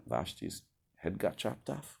 Is when Vashti's head got chopped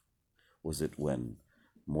off? Was it when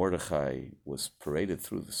Mordechai was paraded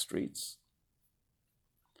through the streets?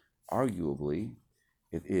 Arguably,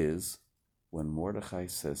 it is when Mordechai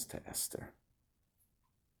says to Esther,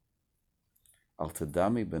 Al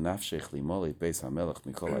tadami benafshech limoli beis hamelech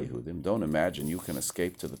mikol haYehudim. Don't imagine you can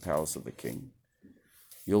escape to the palace of the king.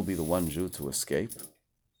 You'll be the one Jew to escape.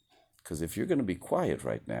 Because if you're going to be quiet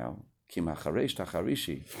right now, kim hacharesh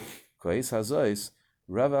tacharishi, kois hazois,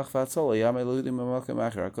 HaKadosh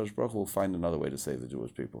Baruch Hu will find another way to save the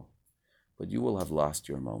Jewish people. But you will have lost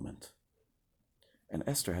your moment. And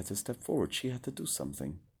Esther had to step forward. She had to do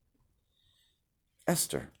something.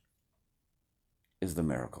 Esther is the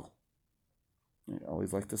miracle. I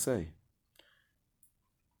always like to say,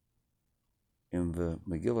 in the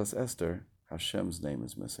Megillas Esther, Hashem's name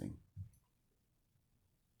is missing.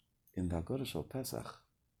 In the Haggadah Shel Pesach,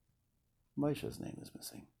 Moshe's name is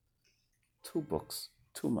missing. 2 books,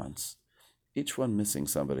 2 months, each one missing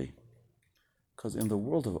somebody. Because in the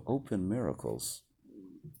world of open miracles,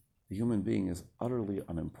 the human being is utterly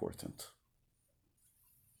unimportant,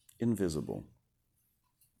 invisible.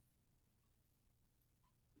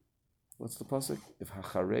 What's the pasuk? If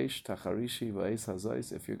hacharesh tacharishi va'es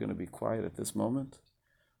hazais, if you're going to be quiet at this moment,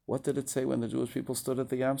 what did it say when the Jewish people stood at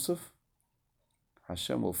the Yam Suf?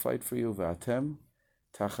 Hashem will fight for you, va'atem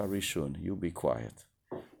tacharishun, you be quiet.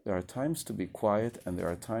 There are times to be quiet, and there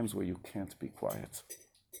are times where you can't be quiet.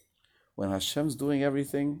 When Hashem's doing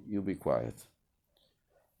everything, you be quiet.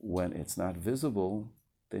 When it's not visible,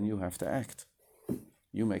 then you have to act.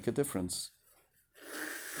 You make a difference.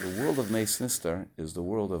 The world of Neis Nistar is the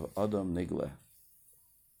world of Adam Nigle,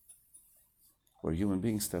 where human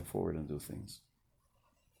beings step forward and do things.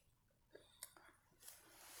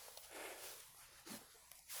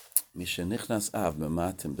 Mishenichnas Av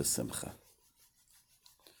mematim besimcha.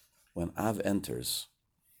 When Av enters,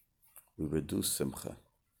 we reduce simcha.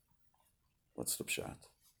 What's the pshat?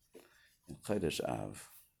 In Chodesh Av,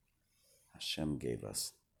 Hashem gave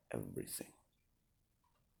us everything.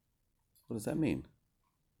 What does that mean?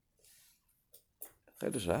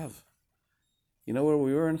 Chodesh Av. You know where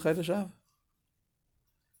we were in Chodesh Av?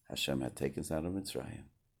 Hashem had taken us out of Mitzrayim,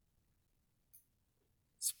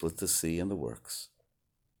 split the sea and the works,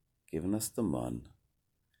 given us the man,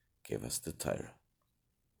 gave us the Torah,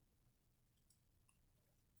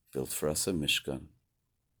 built for us a Mishkan,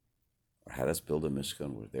 or had us build a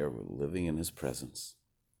Mishkan. We're there, we're living in His presence.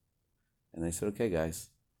 And they said, okay, guys,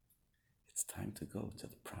 it's time to go to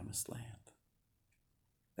the promised land.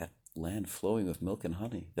 That land flowing with milk and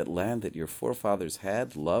honey, that land that your forefathers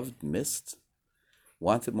had, loved, missed,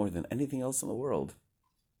 wanted more than anything else in the world.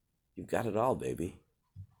 You've got it all, baby.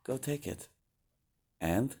 Go take it.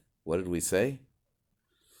 And what did we say?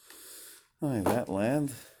 Oh, that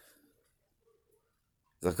land.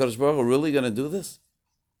 Is HaKadosh Baruch Hu really going to do this?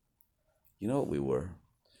 You know what we were?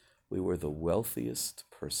 We were the wealthiest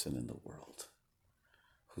person in the world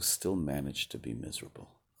who still managed to be miserable.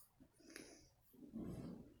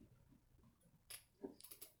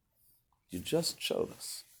 You just showed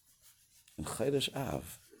us in Chodesh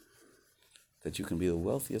Av that you can be the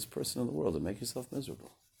wealthiest person in the world and make yourself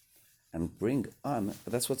miserable. And bring on,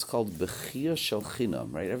 that's what's called Bechia Shel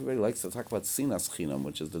Chinam, right? Everybody likes to talk about Sinas Chinam,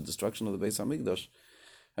 which is the destruction of the Beis HaMikdash.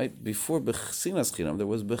 Right? Before Sinas Chinam, there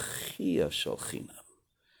was Bechia Shel Chinam,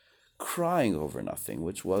 crying over nothing,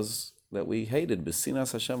 which was that we hated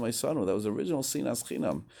B'Sinas Hashem Eisanu. That was original Sinas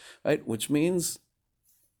Chinam, right? Which means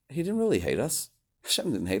He didn't really hate us.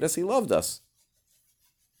 Hashem didn't hate us, He loved us.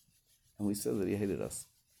 And we said that He hated us.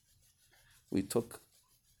 We took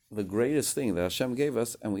the greatest thing that Hashem gave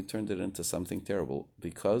us and we turned it into something terrible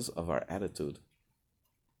because of our attitude.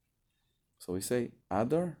 So we say,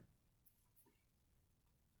 Adar,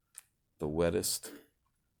 the wettest,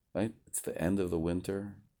 right? It's the end of the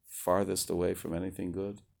winter, farthest away from anything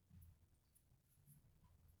good.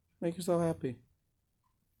 Make yourself happy.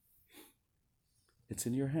 It's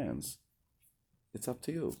in your hands. It's up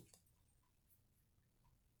to you.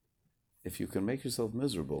 If you can make yourself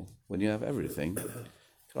miserable when you have everything, you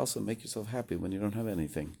can also make yourself happy when you don't have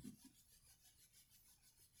anything.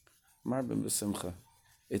 Marbim b'simcha.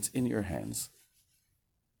 It's in your hands.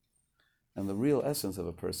 And the real essence of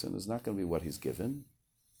a person is not going to be what he's given.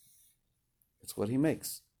 It's what he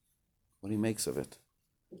makes. What he makes of it.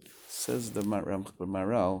 Says the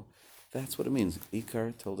Maral, that's what it means.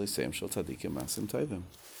 Ikar toldesem shel tzadikim masim tovim.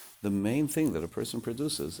 The main thing that a person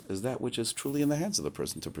produces is that which is truly in the hands of the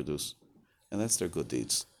person to produce. And that's their good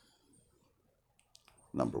deeds.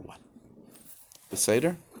 Number 1. The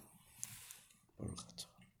Seder.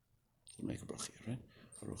 Make a bracha, right?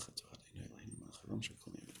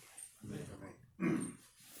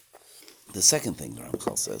 The second thing the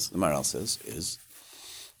Maral says, is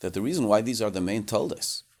that the reason why these are the main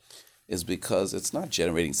toldos is because it's not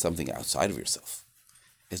generating something outside of yourself.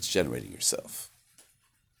 It's generating yourself.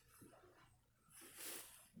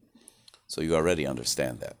 So you already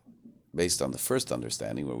understand that. Based on the first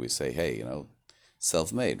understanding where we say, hey,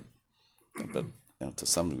 self-made. But to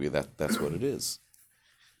some degree that's what it is.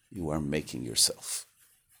 You are making yourself.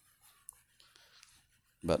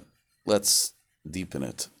 But let's deepen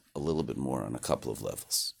it a little bit more on a couple of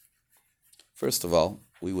levels. First of all,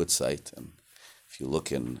 we would cite, and If you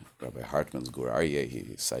look in Rabbi Hartman's Gur Aryeh,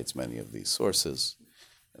 he cites many of these sources.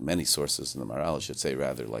 Many sources in the Maharal, I should say,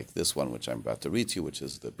 rather, like this one, which I'm about to read to you, which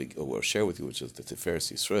is or share with you, which is the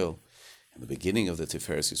Tiferes Yisrael. In the beginning of the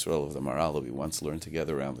Tiferes Yisrael of the Maharal, that we once learned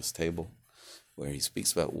together around this table, where he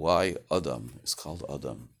speaks about why Adam is called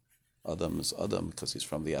Adam. Adam is Adam because he's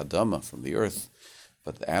from the Adama, from the earth,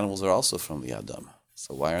 but the animals are also from the Adama.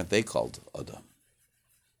 So why aren't they called Adam?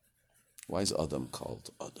 Why is Adam called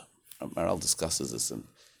Adam? Maharal discusses this in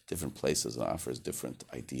different places and offers different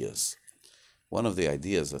ideas. One of the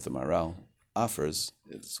ideas that the Maharal offers,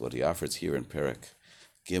 is what he offers here in Perek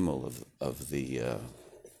Gimel of the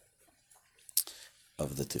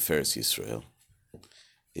Tiferes Yisrael,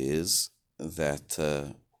 is that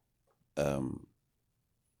a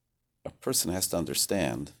person has to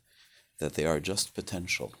understand that they are just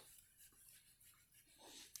potential.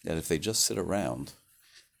 That if they just sit around,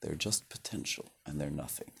 they're just potential and they're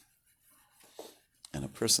nothing. And a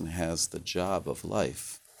person has the job of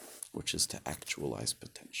life, which is to actualize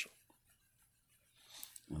potential.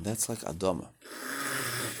 And that's like Adama.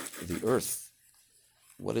 The earth,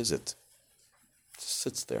 what is it? It just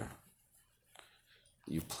sits there.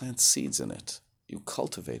 You plant seeds in it. You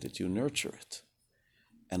cultivate it. You nurture it.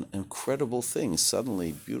 And incredible things,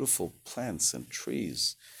 suddenly beautiful plants and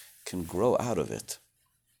trees can grow out of it.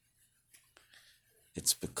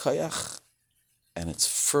 It's bekayach, and it's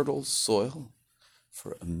fertile soil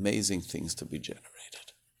for amazing things to be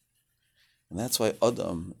generated. And that's why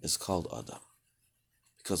Adam is called Adam,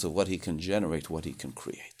 because of what he can generate, what he can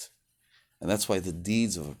create. And that's why the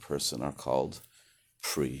deeds of a person are called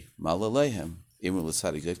pri malalehem. Imru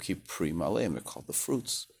l'tzadikim keep pri malalehem. They're called the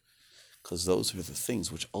fruits, because those are the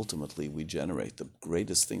things which ultimately we generate, the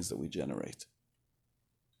greatest things that we generate.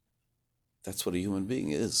 That's what a human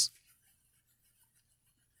being is.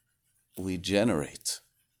 We generate.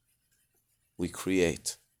 We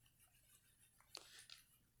create.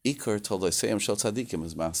 Ikar toldoseim shel tzadikim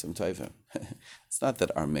is masim tovim. It's not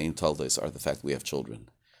that our main toldos are the fact we have children.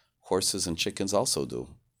 Horses and chickens also do.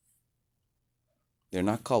 They're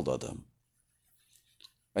not called Adam.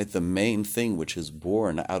 Right? The main thing which is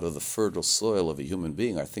born out of the fertile soil of a human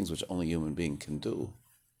being are things which only a human being can do.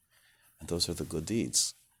 And those are the good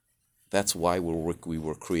deeds. That's why we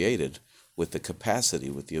were created with the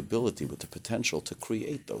capacity, with the ability, with the potential to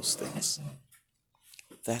create those things.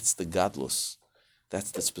 That's the godless.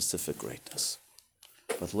 That's the specific greatness.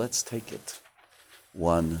 But let's take it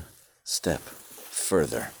one step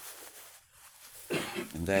further.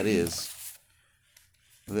 And that is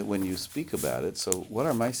that when you speak about it, so what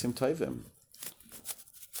are Maisim Tovim?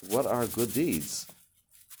 What are good deeds?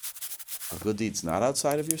 Are good deeds not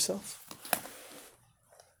outside of yourself?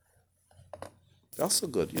 They're also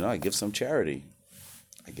good. I give some charity.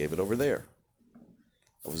 I gave it over there.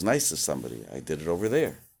 I was nice to somebody. I did it over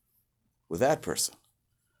there with that person.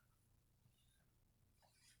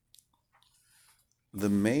 The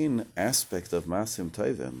main aspect of Masim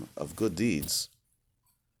Tovim, of good deeds,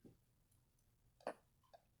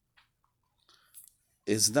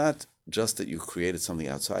 is not just that you created something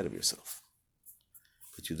outside of yourself,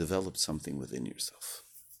 but you developed something within yourself.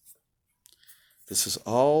 This is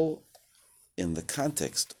all in the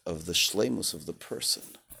context of the shleimus of the person.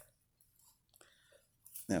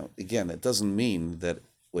 Now, again, it doesn't mean that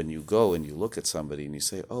when you go and you look at somebody and you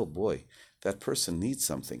say, oh boy, that person needs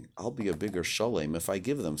something. I'll be a bigger sholem if I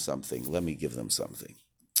give them something. Let me give them something.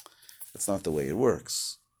 That's not the way it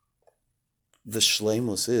works. The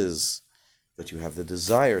shleimus is that you have the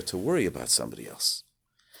desire to worry about somebody else,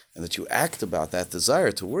 and that you act about that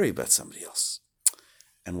desire to worry about somebody else.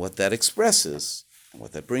 And what that expresses, and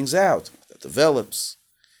what that brings out, what that develops,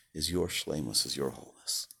 is your shleimus, is your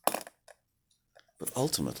wholeness. But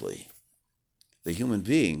ultimately, the human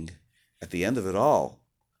being, at the end of it all,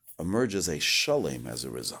 emerges a sholem as a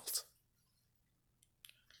result.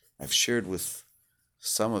 I've shared with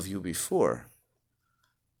some of you before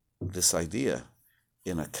this idea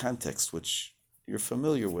in a context which you're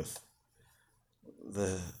familiar with.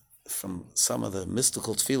 From some of the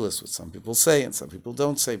mystical tefillas, which some people say and some people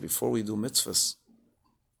don't say before we do mitzvahs.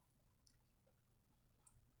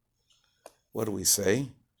 What do we say?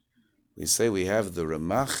 We say we have the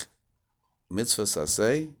Ramach mitzvah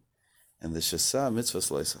saseh and the Shesa mitzvah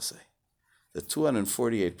saseh. The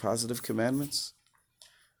 248 positive commandments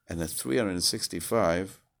and the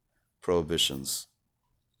 365 prohibitions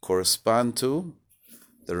correspond to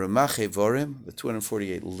the Ramach Evorim, the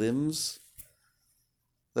 248 limbs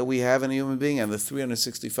that we have in a human being, and the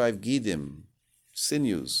 365 gidim,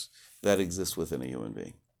 sinews, that exist within a human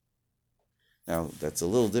being. Now, that's a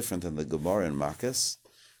little different than the Gemara in Makkas,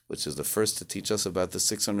 which is the first to teach us about the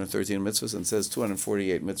 613 mitzvahs, and says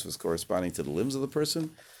 248 mitzvahs corresponding to the limbs of the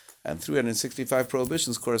person, and 365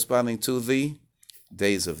 prohibitions corresponding to the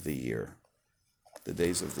days of the year. The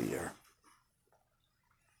days of the year.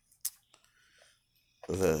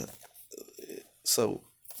 So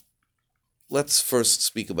let's first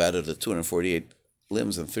speak about it, the 248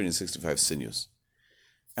 limbs and 365 sinews.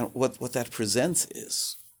 And what that presents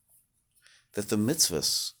is that the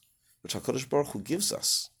mitzvahs which HaKadosh Baruch Hu gives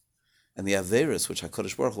us, and the averos which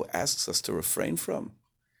HaKadosh Baruch Hu asks us to refrain from,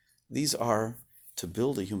 these are to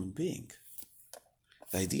build a human being.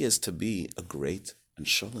 The idea is to be a great and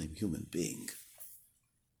shalom human being.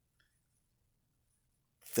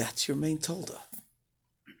 That's your main tolda.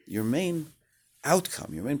 Your main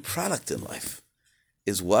outcome, your main product in life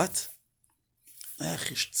is what?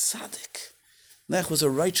 Noach is tzaddik. Noach was a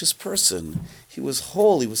righteous person. He was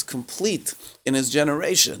whole, he was complete in his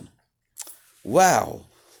generation. Wow,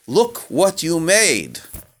 look what you made.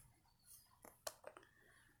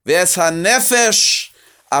 Ve'es hanefesh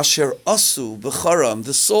asher asu b'charan,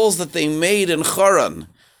 the souls that they made in Charan.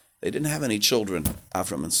 They didn't have any children,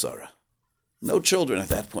 Avram and Sarah. No children at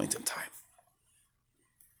that point in time.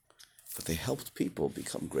 But they helped people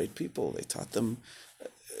become great people. They taught them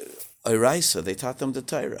Iraisa, they taught them the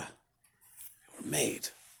Torah. They were made.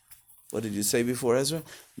 What did you say before, Ezra?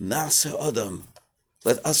 Nase Adam,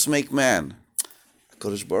 let us make man.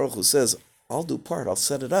 Kodesh Baruch Hu says, I'll do part, I'll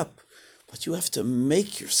set it up, but you have to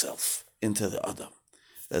make yourself into the Adam.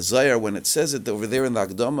 The Zayar, when it says it over there in the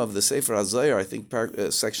Akdama of the Sefer HaZayar, I think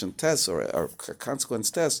section test or consequence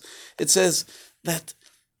test, it says that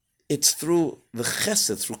it's through the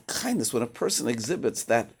chesed, through kindness, when a person exhibits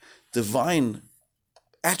that divine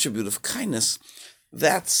attribute of kindness,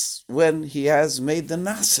 that's when he has made the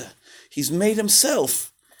nasa. He's made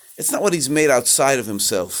himself. It's not what he's made outside of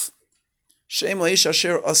himself. Shema ish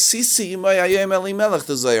asher asisi imayayem Elimelech,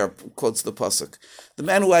 the Zayar quotes the pasuk. The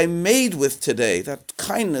man who I made with today, that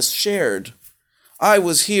kindness shared. I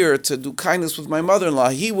was here to do kindness with my mother-in-law.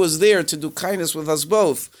 He was there to do kindness with us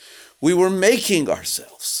both. We were making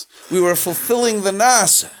ourselves. We were fulfilling the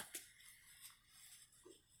nasa.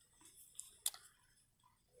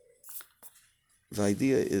 The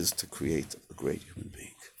idea is to create a great human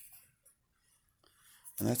being.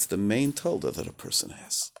 And that's the main tolda that a person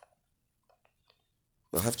has.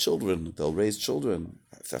 They'll have children, they'll raise children,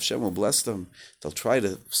 Hashem will bless them, they'll try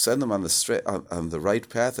to send them on the right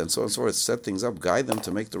path and so on and so forth, set things up, guide them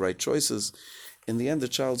to make the right choices. In the end, the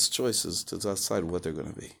child's choice is to decide what they're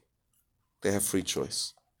going to be. They have free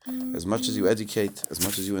choice. As much as you educate, as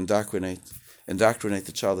much as you indoctrinate,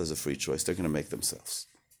 the child has a free choice. They're going to make themselves.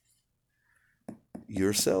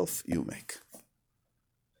 Yourself, you make.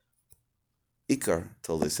 Ikar,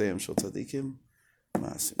 Toldeseim Shel Tzadikim,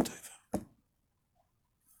 Ma'asim Tova.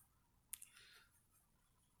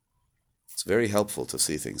 It's very helpful to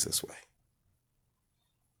see things this way.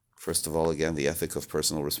 First of all, again, the ethic of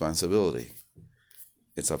personal responsibility.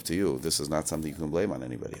 It's up to you. This is not something you can blame on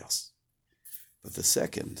anybody else. But the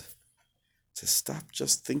second, to stop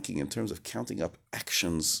just thinking in terms of counting up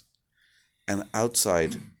actions and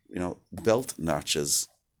outside, belt notches.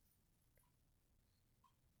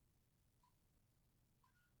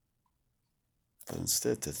 But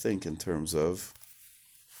instead to think in terms of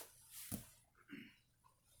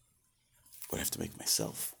what I have to make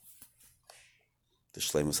myself. The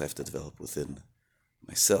shleimus I have to develop within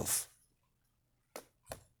myself.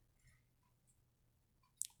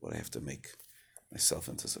 What I have to make myself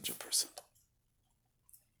into such a person.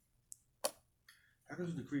 How does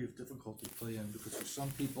a degree of difficulty play in? Because for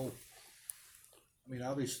some people,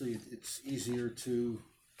 obviously it's easier to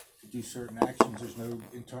do certain actions. There's no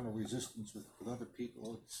internal resistance with other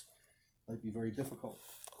people. It might be very difficult.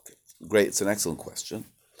 Okay, great. It's an excellent question.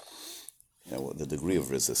 The degree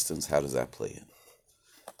of resistance, how does that play in?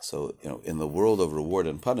 So, in the world of reward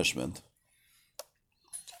and punishment,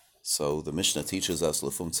 so the Mishnah teaches us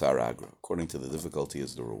lefum tsar agra. According to the difficulty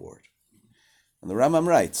is the reward. And the Rambam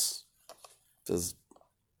writes, the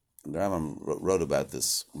Rambam wrote about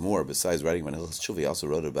this more. Besides writing Hilchos Tshuva, he also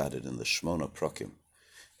wrote about it in the Shmona Prokim,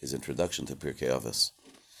 his introduction to Pirkei Avos.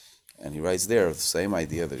 And he writes there the same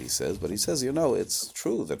idea that he says, but he says, it's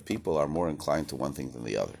true that people are more inclined to one thing than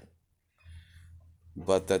the other.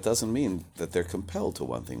 But that doesn't mean that they're compelled to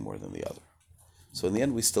one thing more than the other. So in the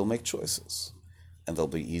end, we still make choices. And there'll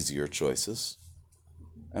be easier choices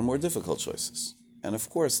and more difficult choices. And of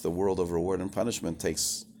course, the world of reward and punishment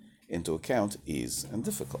takes into account ease and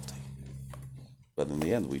difficulty. But in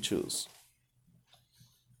the end, we choose.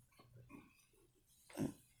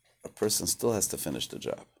 A person still has to finish the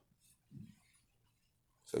job.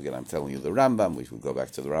 So again, I'm telling you the Rambam, we would go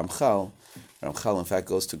back to the Ramchal. Ramchal, in fact,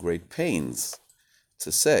 goes to great pains to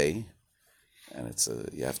say, and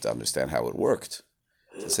you have to understand how it worked,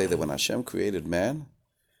 to say that when Hashem created man,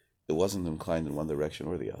 it wasn't inclined in one direction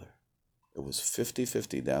or the other. It was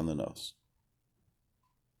 50-50 down the nose.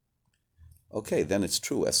 Okay, then it's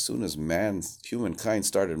true. As soon as humankind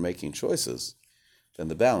started making choices, then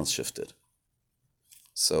the balance shifted.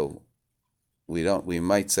 So we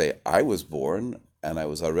might say, I was born and I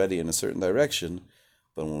was already in a certain direction,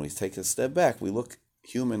 but when we take a step back, we look,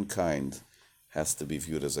 humankind has to be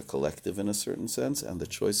viewed as a collective in a certain sense, and the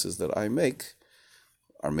choices that I make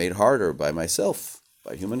are made harder by myself,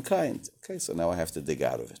 by humankind. Okay, so now I have to dig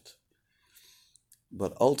out of it.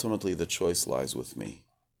 But ultimately, the choice lies with me.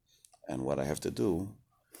 And what I have to do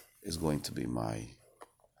is going to be my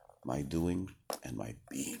doing and my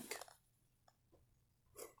being.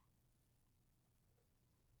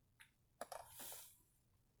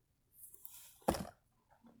 That's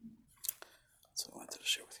what I wanted to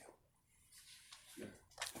share with you.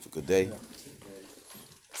 Have a good day.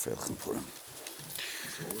 Veel Purim.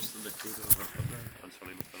 So what was the decree that was on? I'm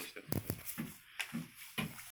sorry.